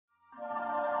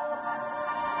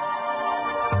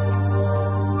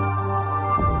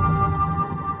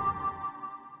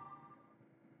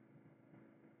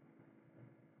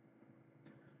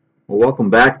Welcome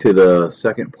back to the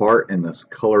second part in this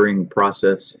coloring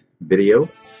process video.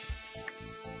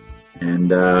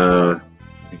 And if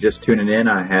you're just tuning in,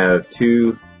 I have this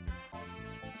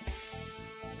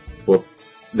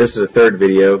is the third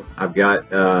video. I've got,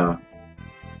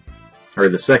 or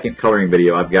the second coloring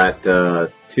video. I've got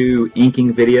two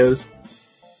inking videos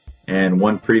and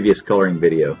one previous coloring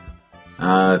video.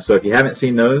 So if you haven't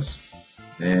seen those,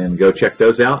 then go check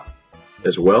those out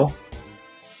as well.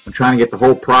 I'm trying to get the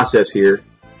whole process here,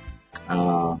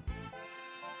 and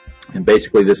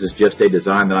basically this is just a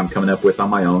design that I'm coming up with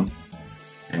on my own,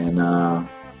 and I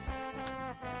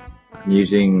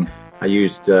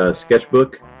used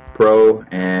Sketchbook Pro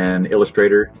and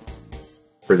Illustrator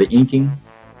for the inking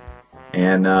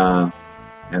and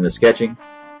the sketching,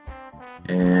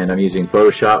 and I'm using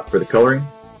Photoshop for the coloring.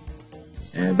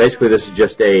 And basically this is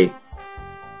just a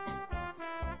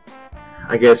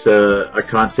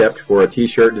concept for a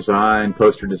t-shirt design,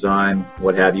 poster design,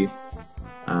 what have you.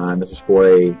 This is for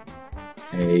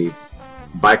a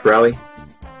bike rally,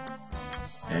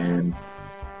 and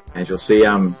as you'll see,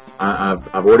 I've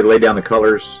already laid down the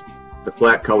colors, the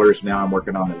flat colors. Now I'm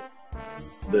working on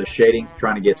the shading,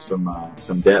 trying to get some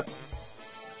depth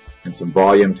and some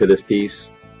volume to this piece.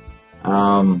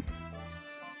 Really,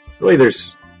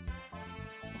 there's,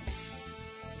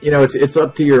 it's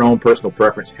up to your own personal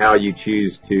preference how you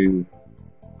choose to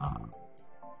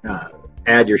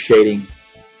add your shading,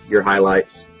 your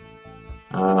highlights,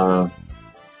 on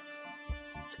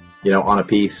a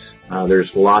piece.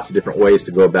 There's lots of different ways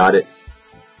to go about it,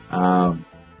 and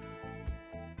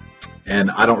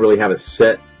I don't really have a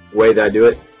set way that I do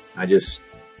it. I just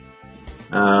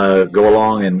go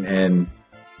along and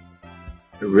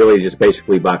really just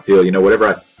basically by feel.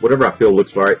 Whatever I feel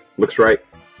looks right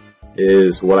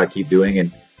is what I keep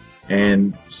doing,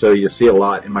 and so you'll see a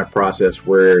lot in my process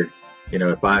where,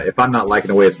 if I'm not liking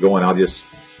the way it's going, I'll just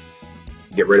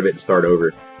get rid of it and start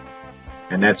over.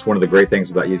 And that's one of the great things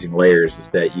about using layers, is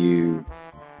that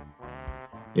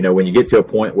when you get to a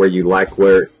point where you like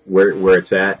where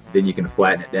it's at, then you can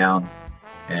flatten it down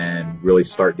and really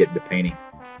start getting to painting.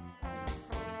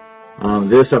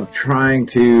 This I'm trying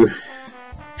to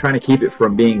keep it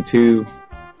from being too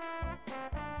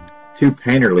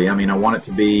painterly. I mean, I want it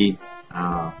to be,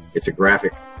 it's a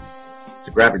graphic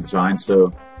design,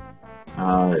 so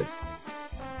I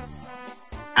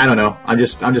don't know. I'm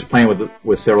just playing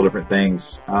with several different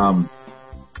things.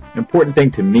 Important thing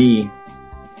to me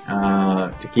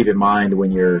to keep in mind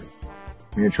when you're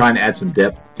trying to add some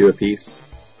depth to a piece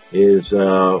is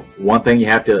one thing, you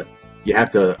have to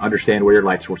understand where your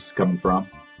light source is coming from,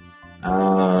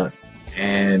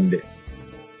 and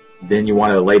then you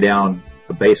want to lay down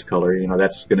a base color.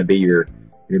 That's going to be your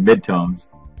midtones,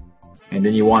 and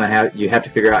then you have to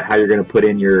figure out how you're going to put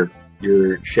in your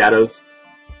shadows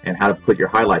and how to put your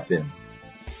highlights in.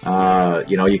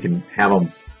 You can have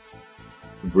them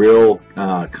real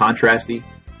contrasty,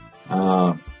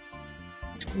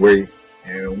 where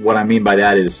what I mean by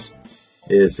that is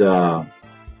there's a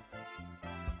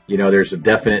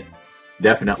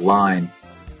definite line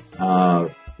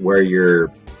where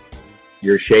your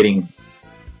shading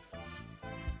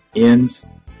ends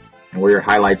and where your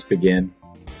highlights begin,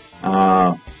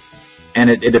 and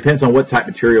it depends on what type of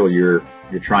material you're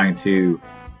trying to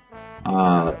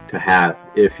have.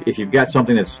 If you've got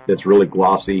something that's really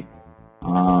glossy,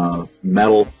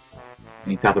 metal,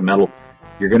 any type of metal,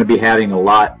 you're going to be having a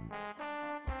lot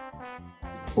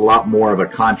more of a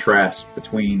contrast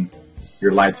between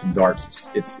your lights and darks.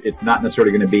 It's not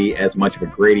necessarily going to be as much of a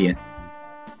gradient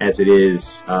as it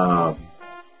is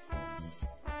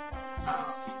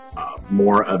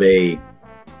more of a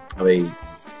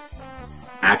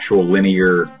actual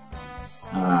linear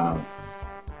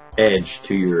edge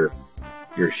to your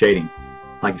shading.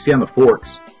 Like you see on the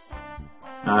forks,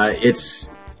 it's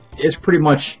pretty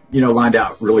much lined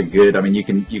out really good. I mean, you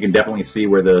can definitely see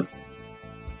where the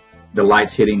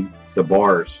light's hitting the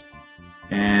bars,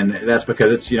 and that's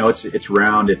because it's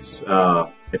round, it's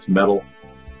metal.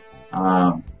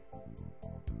 But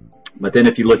then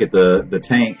if you look at the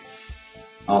tank,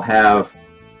 I'll have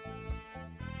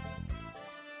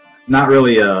not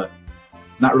really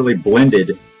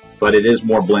blended, but it is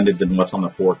more blended than what's on the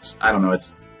forks. I don't know.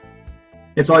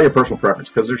 It's all your personal preference,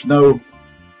 because there's no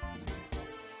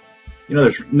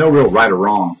real right or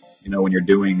wrong. When you're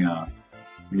doing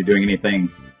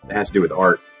anything that has to do with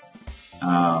art,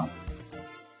 because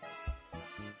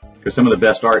some of the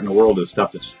best art in the world is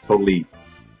stuff that's totally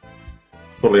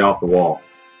off the wall.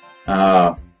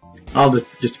 All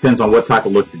just depends on what type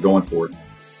of look you're going for.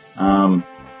 And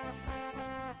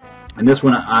this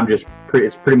one, it's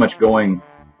pretty much going.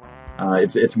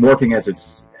 It's morphing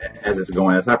as it's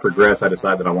going. As I progress, I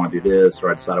decide that I want to do this,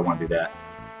 or I decide I want to do that.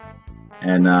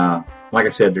 And like I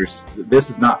said, this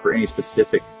is not for any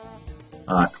specific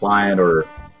client or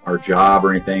job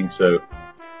or anything. So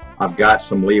I've got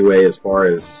some leeway as far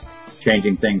as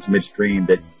changing things midstream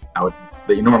that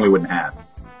you normally wouldn't have.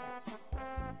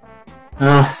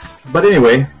 But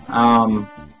anyway, I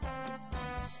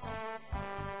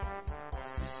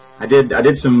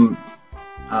did some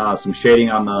shading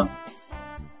on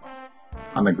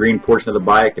the green portion of the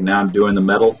bike, and now I'm doing the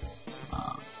metal.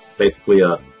 Basically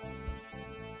a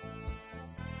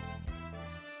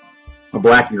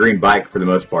black and green bike for the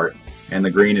most part, and the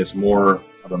green is more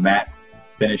of a matte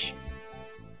finish,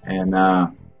 and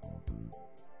the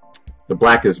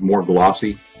black is more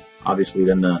glossy, obviously,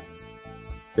 than the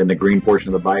green portion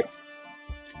of the bike.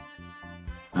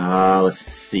 Let's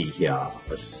see here.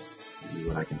 Let's see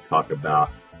what I can talk about.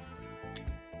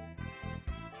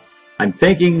 I'm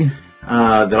thinking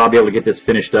that I'll be able to get this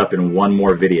finished up in one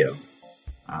more video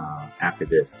after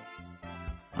this.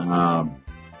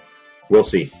 We'll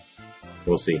see.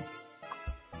 We'll see.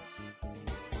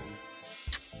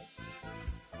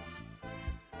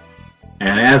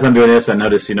 And as I'm doing this, I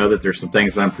notice, that there's some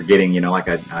things that I'm forgetting. Like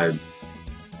that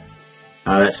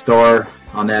star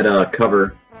on that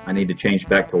cover, I need to change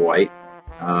back to white.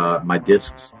 My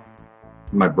discs,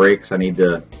 my brakes, I need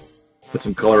to put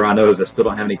some color on those. I still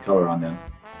don't have any color on them.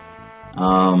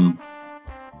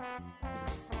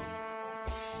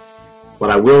 But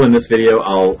I will in this video.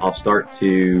 I'll start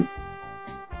to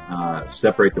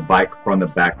separate the bike from the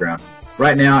background.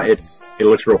 Right now, it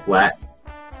looks real flat.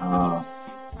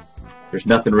 There's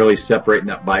nothing really separating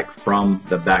that bike from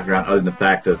the background other than the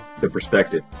fact of the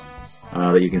perspective.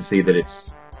 That you can see that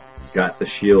it's got the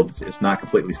shield. It's not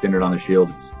completely centered on the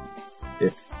shield.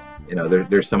 It's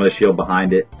there's some of the shield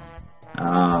behind it.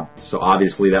 So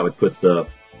obviously that would put the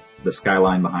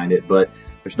skyline behind it, but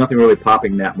there's nothing really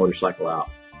popping that motorcycle out.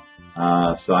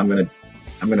 So I'm gonna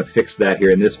fix that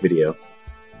here in this video.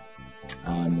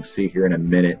 We'll see here in a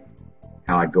minute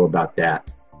how I go about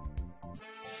that.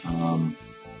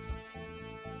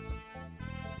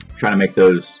 Trying to make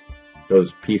those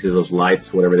pieces, those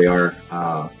lights, whatever they are,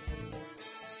 a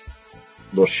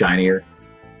little shinier.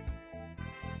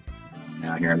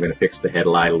 Now here I'm going to fix the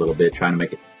headlight a little bit, trying to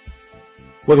make it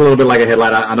look a little bit like a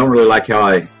headlight. I don't really like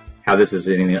how this is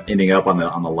ending up on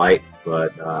the light,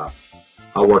 but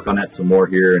I'll work on that some more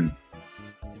here, and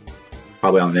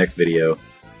probably on the next video,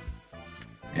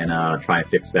 and try and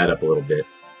fix that up a little bit.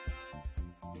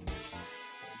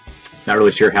 Not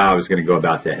really sure how I was going to go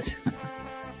about that.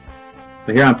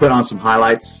 But here I'm putting on some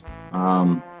highlights.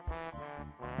 Once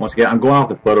again, I'm going off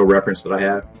the photo reference that I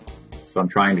have, so I'm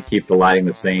trying to keep the lighting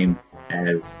the same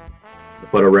as the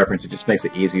photo reference. It just makes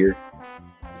it easier.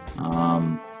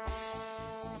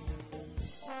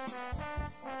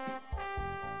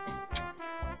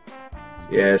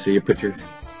 Yeah, so you put your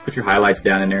highlights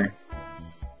down in there.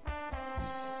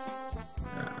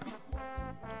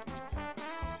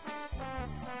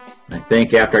 I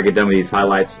think after I get done with these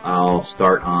highlights, I'll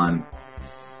start on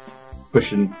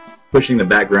pushing the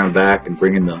background back and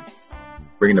bringing the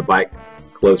bike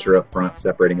closer up front,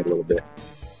 separating it a little bit.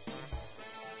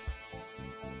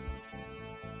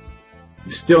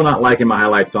 I'm still not liking my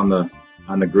highlights on the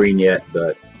green yet,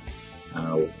 but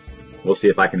we'll see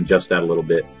if I can adjust that a little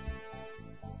bit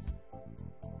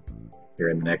here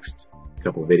in the next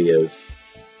couple videos.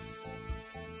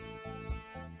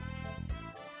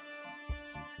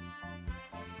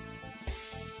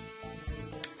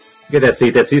 Get that seat.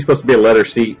 That seat's supposed to be a leather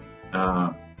seat.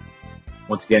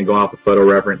 Once again, going off the photo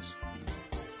reference,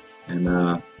 and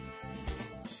not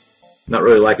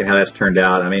really liking how that's turned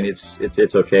out. I mean,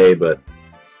 it's okay, but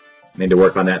I need to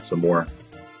work on that some more.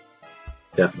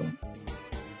 Definitely.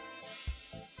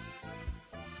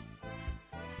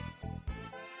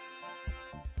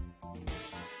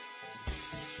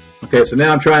 Okay, so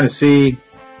now I'm trying to see.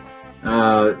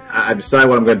 I decided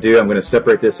what I'm going to do. I'm going to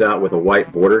separate this out with a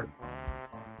white border.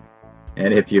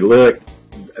 And if you look,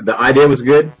 the idea was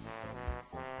good,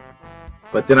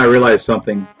 but then I realized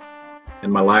something in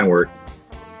my line work.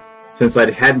 Since I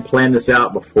hadn't planned this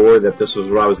out before, that this was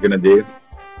what I was going to do,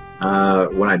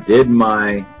 when I did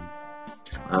my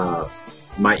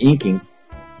inking,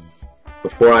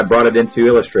 before I brought it into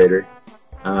Illustrator,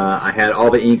 I had all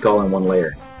the ink all in one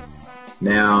layer.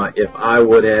 Now, if I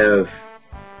would have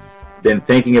been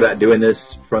thinking about doing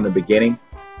this from the beginning,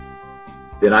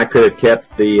 then I could have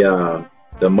kept the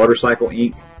motorcycle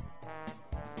ink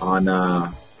on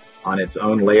its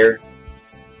own layer,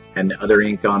 and the other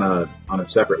ink on a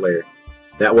separate layer.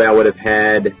 That way, I would have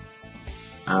had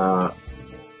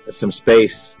some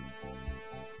space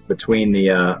between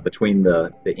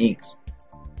the inks.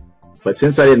 But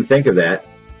since I didn't think of that,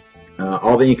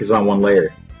 all the ink is on one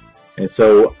layer, and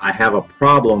so I have a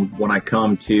problem when I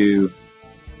come to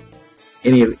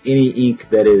any ink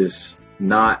that is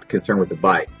not concerned with the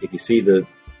bite. If you see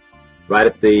right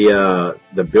at the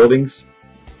buildings,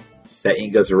 that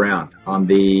ink goes around. On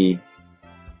the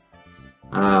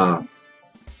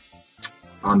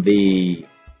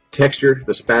texture,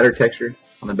 the spatter texture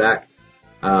on the back,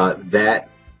 that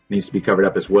needs to be covered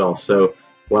up as well. So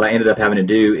what I ended up having to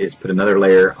do is put another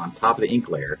layer on top of the ink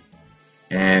layer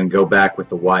and go back with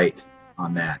the white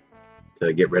on that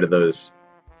to get rid of those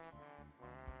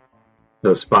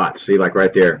spots. See, like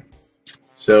right there.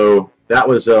 So that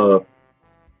was a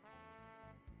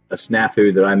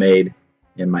snafu that I made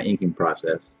in my inking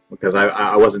process because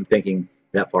I wasn't thinking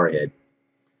that far ahead.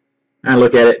 And I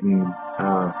look at it, and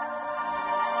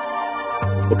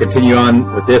we'll continue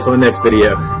on with this on the next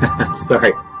video.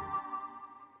 Sorry.